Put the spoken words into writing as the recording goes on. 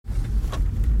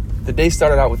the day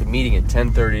started out with a meeting at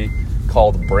 10:30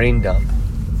 called Brain Dump.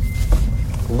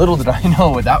 Little did I know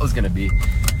what that was going to be.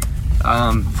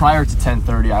 Prior to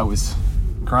 10:30, I was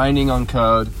grinding on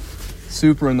code,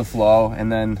 super in the flow,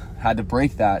 and then had to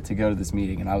break that to go to this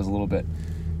meeting. And I was a little bit,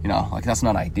 like, that's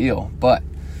not ideal. But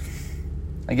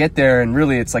I get there, and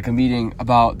really it's like a meeting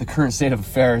about the current state of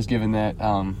affairs, given that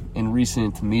in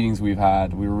recent meetings we've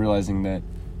had, we were realizing that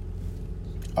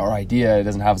our idea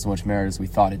doesn't have as much merit as we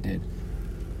thought it did.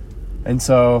 And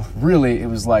so really it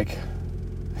was like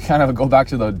kind of a go back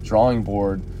to the drawing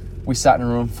board. We sat in a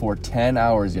room for 10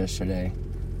 hours yesterday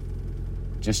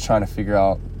just trying to figure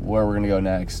out where we're going to go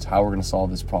next, how we're going to solve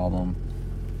this problem.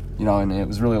 And it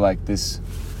was really like this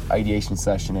ideation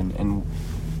session. And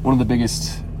one of the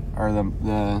biggest, or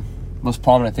the most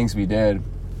prominent things we did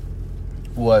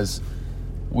was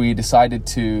we decided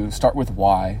to start with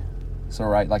why. So,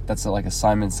 right, like that's like a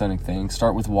Simon Sinek thing.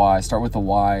 Start with why. Start with the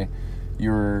why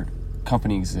your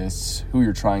company exists, who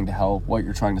you're trying to help, what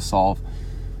you're trying to solve,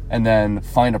 and then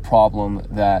find a problem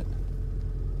that,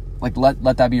 like, let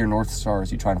that be your North Star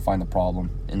as you try to find the problem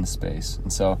in the space.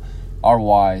 And so our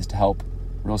why is to help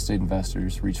real estate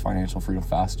investors reach financial freedom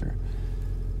faster.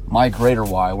 My greater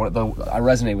why, I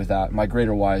resonate with that. My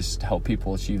greater why is to help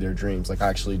people achieve their dreams. Like, I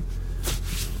actually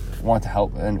want to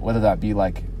help, and whether that be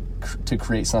like to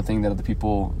create something that other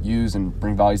people use and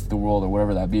bring values to the world or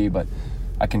whatever that be, but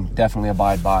I can definitely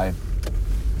abide by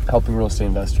helping real estate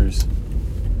investors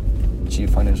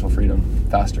achieve financial freedom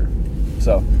faster.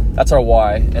 So that's our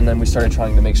why. And then we started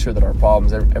trying to make sure that our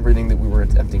problems, everything that we were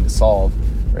attempting to solve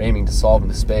or aiming to solve in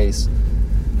the space,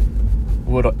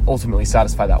 would ultimately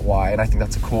satisfy that why. And I think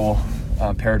that's a cool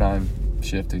paradigm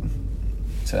shift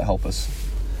to help us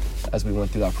as we went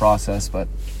through that process. But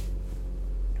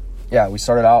yeah, we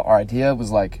started out, our idea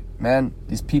was like, man,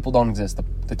 these people don't exist.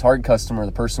 The target customer,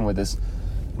 the person with this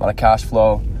amount of cash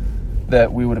flow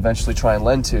that we would eventually try and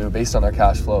lend to based on their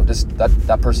cash flow, just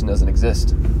that person doesn't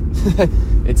exist.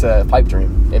 It's a pipe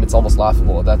dream, and it's almost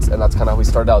laughable. That's kind of how we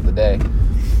started out the day.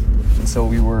 And so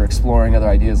we were exploring other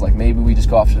ideas, like maybe we just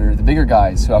go after the bigger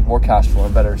guys who have more cash flow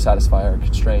and better satisfy our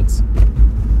constraints.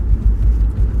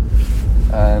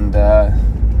 And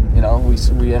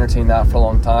we entertained that for a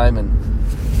long time, and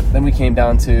then we came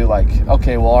down to like,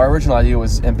 okay, well, our original idea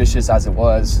was ambitious as it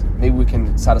was. Maybe we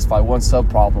can satisfy one sub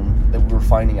problem that we were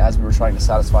finding as we were trying to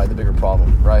satisfy the bigger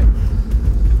problem, right?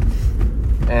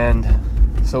 And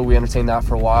so we entertained that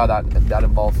for a while. That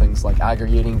involved things like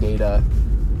aggregating data,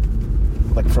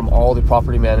 like from all the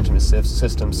property management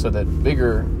systems, so that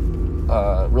bigger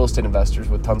real estate investors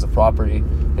with tons of property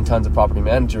and tons of property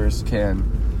managers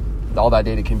all that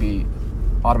data can be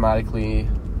automatically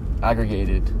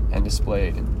aggregated and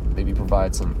displayed, and maybe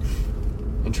provide some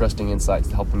interesting insights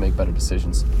to help them make better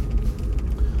decisions.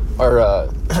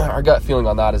 Our gut feeling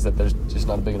on that is that there's just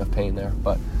not a big enough pain there.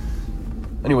 But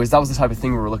anyways, that was the type of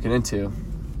thing we were looking into.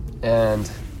 And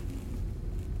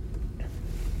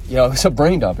it was a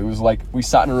brain dump. It was like we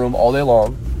sat in a room all day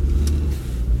long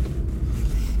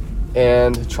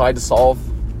and tried to solve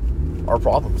our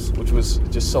problems, which was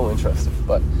just so interesting.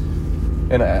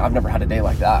 And I've never had a day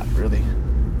like that, really.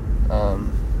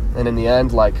 And in the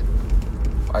end, like,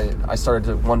 I started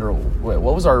to wonder, wait,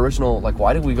 what was our original, like,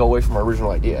 why did we go away from our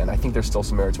original idea? And I think there's still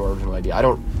some merit to our original idea.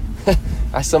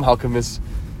 I somehow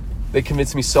they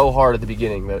convinced me so hard at the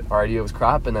beginning that our idea was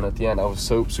crap, and then at the end I was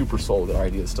so super sold that our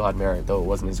idea still had merit, though it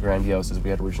wasn't as grandiose as we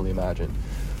had originally imagined.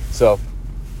 So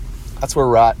that's where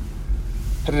we're at.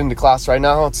 Headed into class right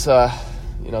now. It's the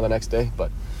next day,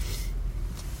 but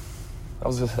that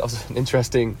was an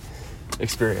interesting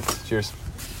experience. Cheers.